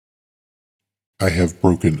I have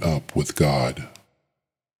broken up with God.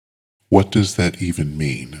 What does that even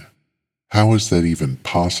mean? How is that even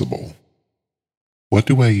possible? What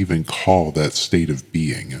do I even call that state of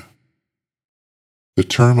being? The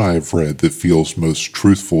term I have read that feels most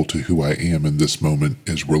truthful to who I am in this moment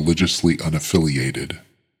is religiously unaffiliated.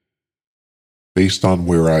 Based on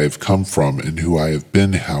where I have come from and who I have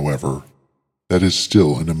been, however, that is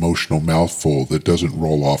still an emotional mouthful that doesn't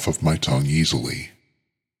roll off of my tongue easily.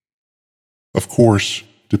 Of course,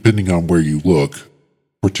 depending on where you look,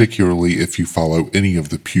 particularly if you follow any of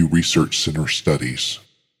the Pew Research Center studies,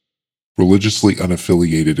 religiously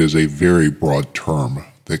unaffiliated is a very broad term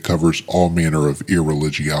that covers all manner of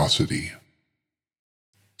irreligiosity.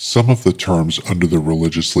 Some of the terms under the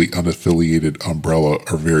religiously unaffiliated umbrella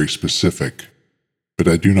are very specific, but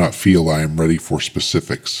I do not feel I am ready for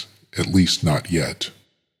specifics, at least not yet.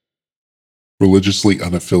 Religiously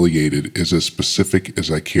unaffiliated is as specific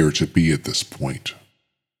as I care to be at this point.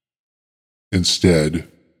 Instead,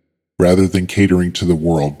 rather than catering to the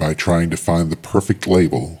world by trying to find the perfect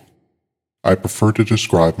label, I prefer to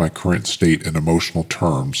describe my current state in emotional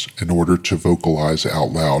terms in order to vocalize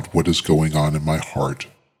out loud what is going on in my heart.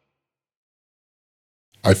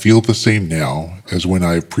 I feel the same now as when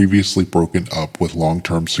I have previously broken up with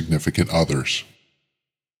long-term significant others.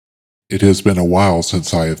 It has been a while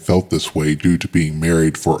since I have felt this way due to being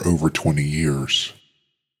married for over 20 years.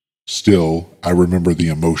 Still, I remember the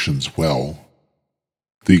emotions well.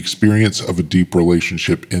 The experience of a deep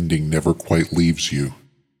relationship ending never quite leaves you.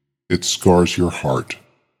 It scars your heart,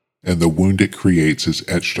 and the wound it creates is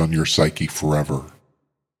etched on your psyche forever.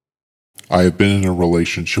 I have been in a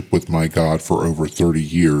relationship with my God for over 30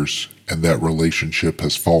 years, and that relationship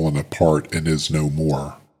has fallen apart and is no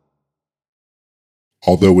more.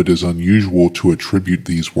 Although it is unusual to attribute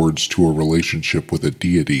these words to a relationship with a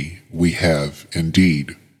deity, we have,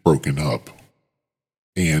 indeed, broken up.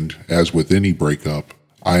 And, as with any breakup,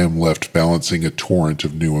 I am left balancing a torrent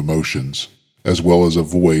of new emotions, as well as a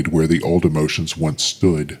void where the old emotions once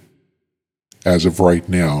stood. As of right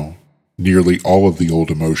now, nearly all of the old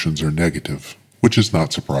emotions are negative, which is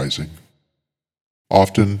not surprising.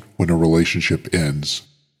 Often, when a relationship ends,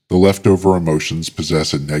 the leftover emotions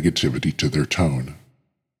possess a negativity to their tone.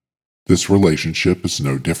 This relationship is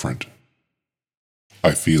no different.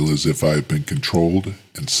 I feel as if I have been controlled,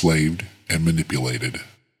 enslaved, and manipulated.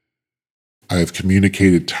 I have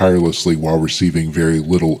communicated tirelessly while receiving very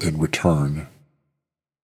little in return.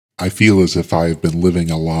 I feel as if I have been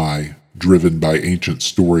living a lie, driven by ancient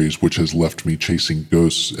stories which has left me chasing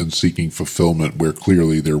ghosts and seeking fulfillment where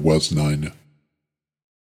clearly there was none.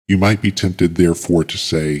 You might be tempted therefore to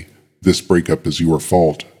say, this breakup is your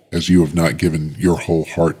fault, as you have not given your whole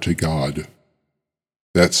heart to God.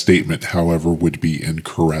 That statement, however, would be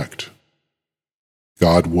incorrect.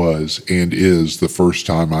 God was and is the first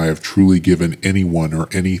time I have truly given anyone or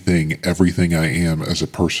anything everything I am as a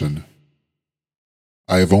person.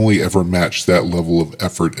 I have only ever matched that level of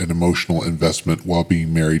effort and emotional investment while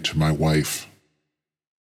being married to my wife.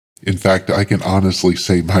 In fact, I can honestly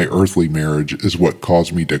say my earthly marriage is what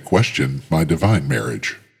caused me to question my divine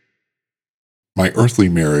marriage. My earthly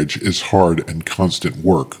marriage is hard and constant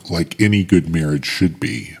work like any good marriage should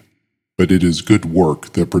be, but it is good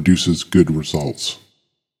work that produces good results.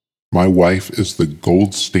 My wife is the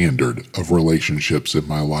gold standard of relationships in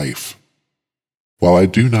my life. While I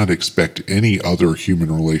do not expect any other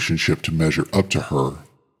human relationship to measure up to her,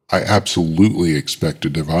 I absolutely expect a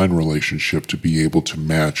divine relationship to be able to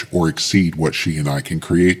match or exceed what she and I can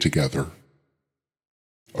create together.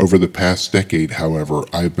 Over the past decade, however,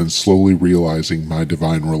 I have been slowly realizing my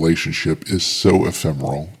divine relationship is so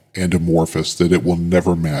ephemeral and amorphous that it will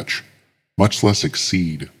never match, much less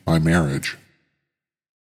exceed, my marriage.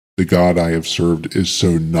 The God I have served is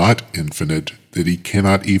so not infinite that he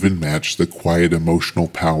cannot even match the quiet emotional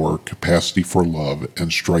power, capacity for love,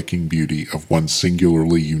 and striking beauty of one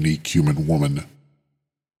singularly unique human woman.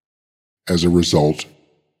 As a result,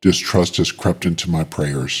 distrust has crept into my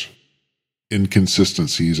prayers.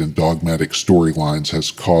 Inconsistencies and dogmatic storylines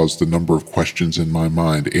has caused the number of questions in my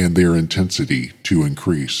mind and their intensity to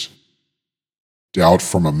increase. Doubt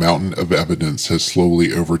from a mountain of evidence has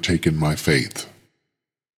slowly overtaken my faith.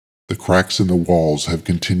 The cracks in the walls have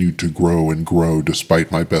continued to grow and grow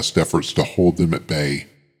despite my best efforts to hold them at bay,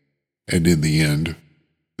 and in the end,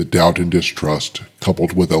 the doubt and distrust,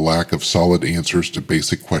 coupled with a lack of solid answers to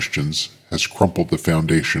basic questions, has crumpled the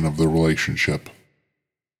foundation of the relationship.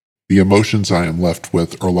 The emotions I am left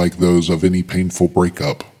with are like those of any painful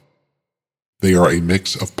breakup. They are a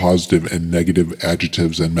mix of positive and negative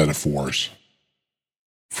adjectives and metaphors.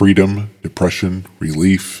 Freedom, depression,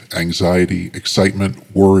 relief, anxiety,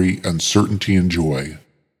 excitement, worry, uncertainty, and joy.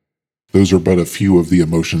 Those are but a few of the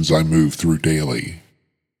emotions I move through daily.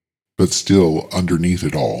 But still, underneath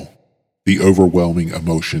it all, the overwhelming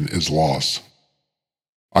emotion is loss.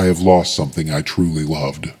 I have lost something I truly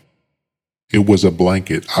loved. It was a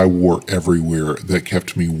blanket I wore everywhere that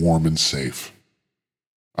kept me warm and safe.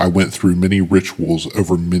 I went through many rituals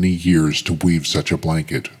over many years to weave such a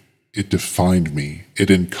blanket. It defined me. It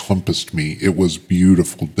encompassed me. It was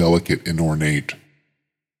beautiful, delicate, and ornate.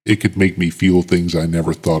 It could make me feel things I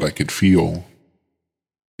never thought I could feel.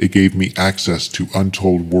 It gave me access to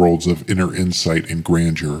untold worlds of inner insight and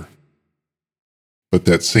grandeur. But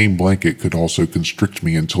that same blanket could also constrict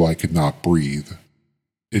me until I could not breathe.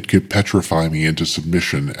 It could petrify me into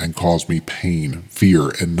submission and cause me pain,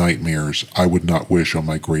 fear, and nightmares I would not wish on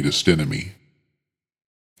my greatest enemy.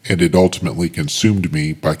 And it ultimately consumed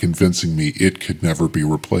me by convincing me it could never be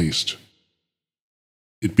replaced.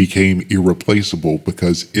 It became irreplaceable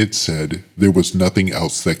because it said there was nothing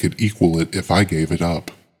else that could equal it if I gave it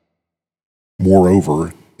up.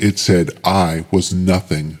 Moreover, it said I was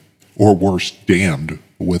nothing, or worse, damned,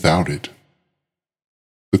 without it.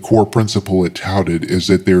 The core principle it touted is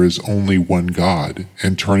that there is only one God,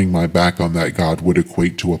 and turning my back on that God would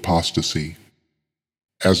equate to apostasy.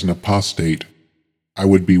 As an apostate, I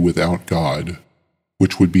would be without God,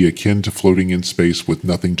 which would be akin to floating in space with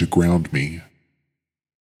nothing to ground me.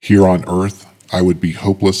 Here on earth, I would be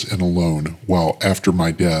hopeless and alone, while after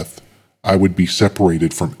my death, I would be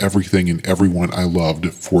separated from everything and everyone I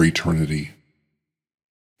loved for eternity.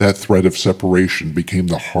 That thread of separation became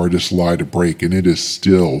the hardest lie to break, and it is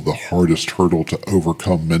still the hardest hurdle to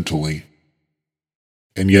overcome mentally.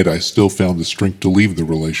 And yet I still found the strength to leave the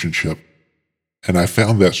relationship, and I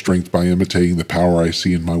found that strength by imitating the power I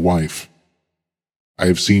see in my wife. I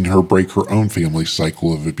have seen her break her own family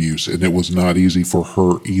cycle of abuse, and it was not easy for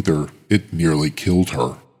her either. It nearly killed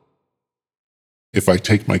her. If I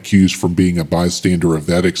take my cues from being a bystander of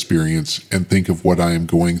that experience and think of what I am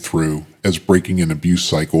going through as breaking an abuse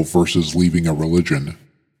cycle versus leaving a religion,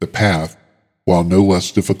 the path, while no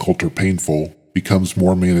less difficult or painful, becomes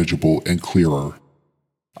more manageable and clearer.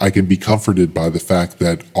 I can be comforted by the fact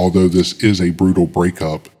that although this is a brutal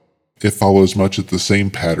breakup, it follows much of the same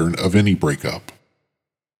pattern of any breakup.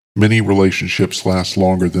 Many relationships last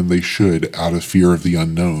longer than they should out of fear of the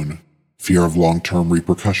unknown, fear of long-term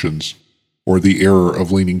repercussions, or the error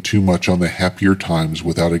of leaning too much on the happier times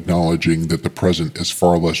without acknowledging that the present is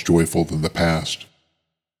far less joyful than the past.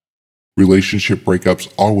 Relationship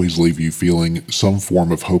breakups always leave you feeling some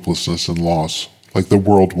form of hopelessness and loss, like the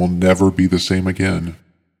world will never be the same again.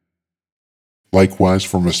 Likewise,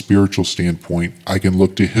 from a spiritual standpoint, I can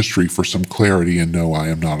look to history for some clarity and know I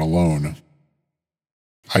am not alone.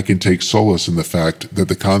 I can take solace in the fact that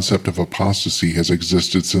the concept of apostasy has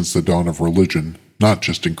existed since the dawn of religion, not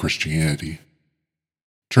just in Christianity.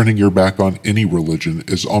 Turning your back on any religion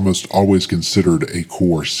is almost always considered a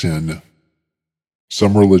core sin.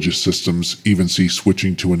 Some religious systems even see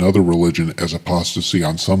switching to another religion as apostasy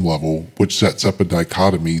on some level, which sets up a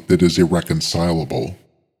dichotomy that is irreconcilable.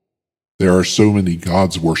 There are so many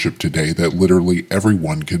gods worshipped today that literally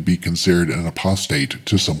everyone could be considered an apostate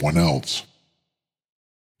to someone else.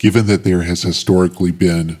 Given that there has historically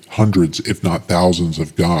been hundreds, if not thousands,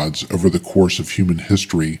 of gods over the course of human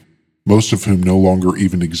history, most of whom no longer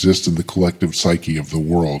even exist in the collective psyche of the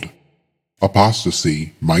world,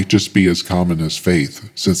 apostasy might just be as common as faith,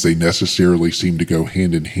 since they necessarily seem to go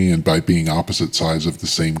hand in hand by being opposite sides of the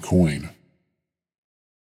same coin.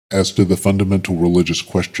 As to the fundamental religious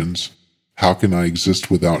questions, how can I exist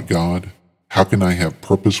without God? How can I have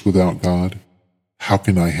purpose without God? How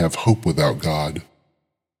can I have hope without God?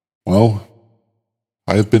 Well,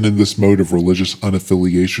 I have been in this mode of religious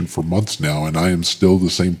unaffiliation for months now, and I am still the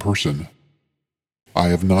same person. I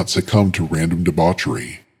have not succumbed to random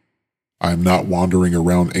debauchery. I am not wandering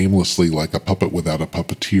around aimlessly like a puppet without a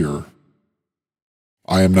puppeteer.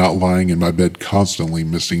 I am not lying in my bed constantly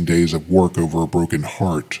missing days of work over a broken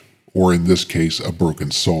heart, or in this case, a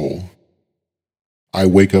broken soul. I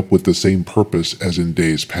wake up with the same purpose as in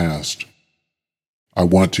days past. I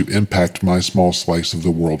want to impact my small slice of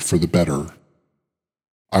the world for the better.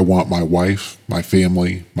 I want my wife, my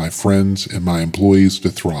family, my friends, and my employees to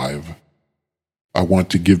thrive. I want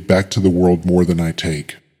to give back to the world more than I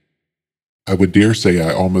take. I would dare say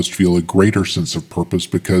I almost feel a greater sense of purpose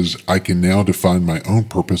because I can now define my own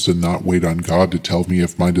purpose and not wait on God to tell me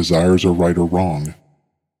if my desires are right or wrong.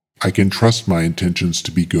 I can trust my intentions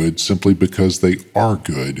to be good simply because they are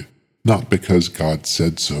good, not because God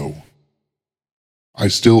said so. I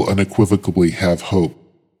still unequivocally have hope,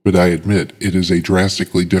 but I admit it is a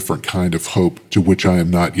drastically different kind of hope to which I am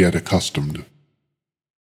not yet accustomed.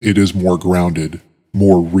 It is more grounded,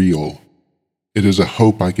 more real. It is a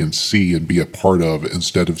hope I can see and be a part of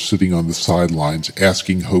instead of sitting on the sidelines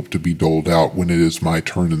asking hope to be doled out when it is my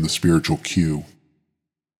turn in the spiritual queue.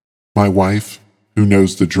 My wife, who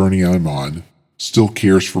knows the journey I'm on, still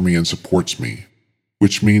cares for me and supports me,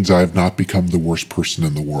 which means I have not become the worst person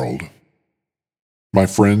in the world. My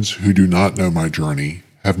friends who do not know my journey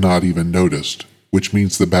have not even noticed, which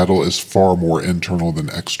means the battle is far more internal than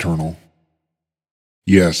external.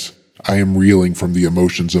 Yes, I am reeling from the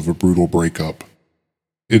emotions of a brutal breakup.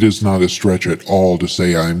 It is not a stretch at all to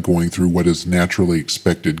say I am going through what is naturally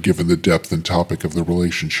expected given the depth and topic of the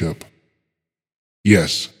relationship.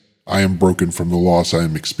 Yes, I am broken from the loss I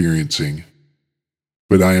am experiencing.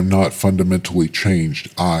 But I am not fundamentally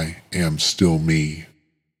changed. I am still me.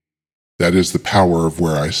 That is the power of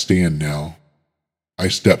where I stand now. I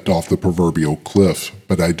stepped off the proverbial cliff,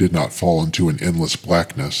 but I did not fall into an endless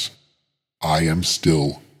blackness. I am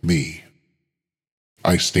still me.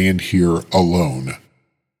 I stand here alone,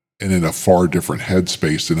 and in a far different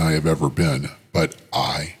headspace than I have ever been, but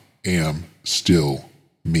I am still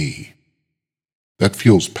me. That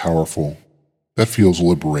feels powerful. That feels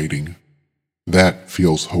liberating. That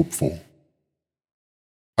feels hopeful.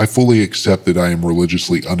 I fully accept that I am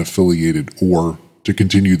religiously unaffiliated or, to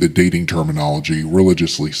continue the dating terminology,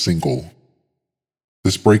 religiously single.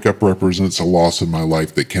 This breakup represents a loss in my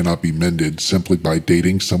life that cannot be mended simply by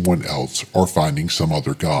dating someone else or finding some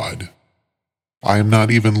other god. I am not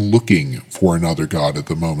even looking for another god at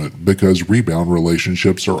the moment because rebound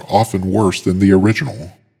relationships are often worse than the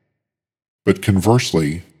original. But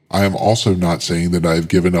conversely, I am also not saying that I have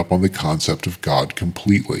given up on the concept of God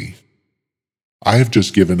completely. I have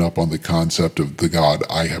just given up on the concept of the God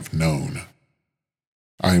I have known.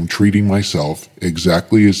 I am treating myself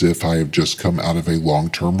exactly as if I have just come out of a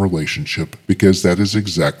long-term relationship because that is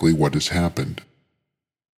exactly what has happened.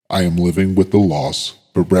 I am living with the loss,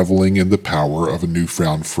 but reveling in the power of a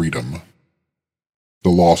newfound freedom. The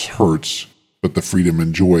loss hurts, but the freedom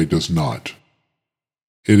and joy does not.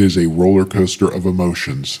 It is a roller coaster of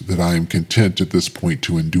emotions that I am content at this point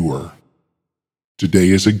to endure. Today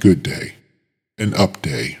is a good day, an up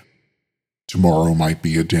day. Tomorrow might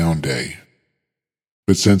be a down day.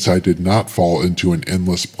 But since I did not fall into an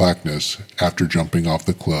endless blackness after jumping off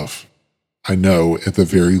the cliff, I know at the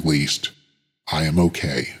very least I am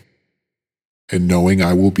okay. And knowing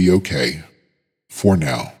I will be okay, for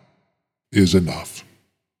now, is enough.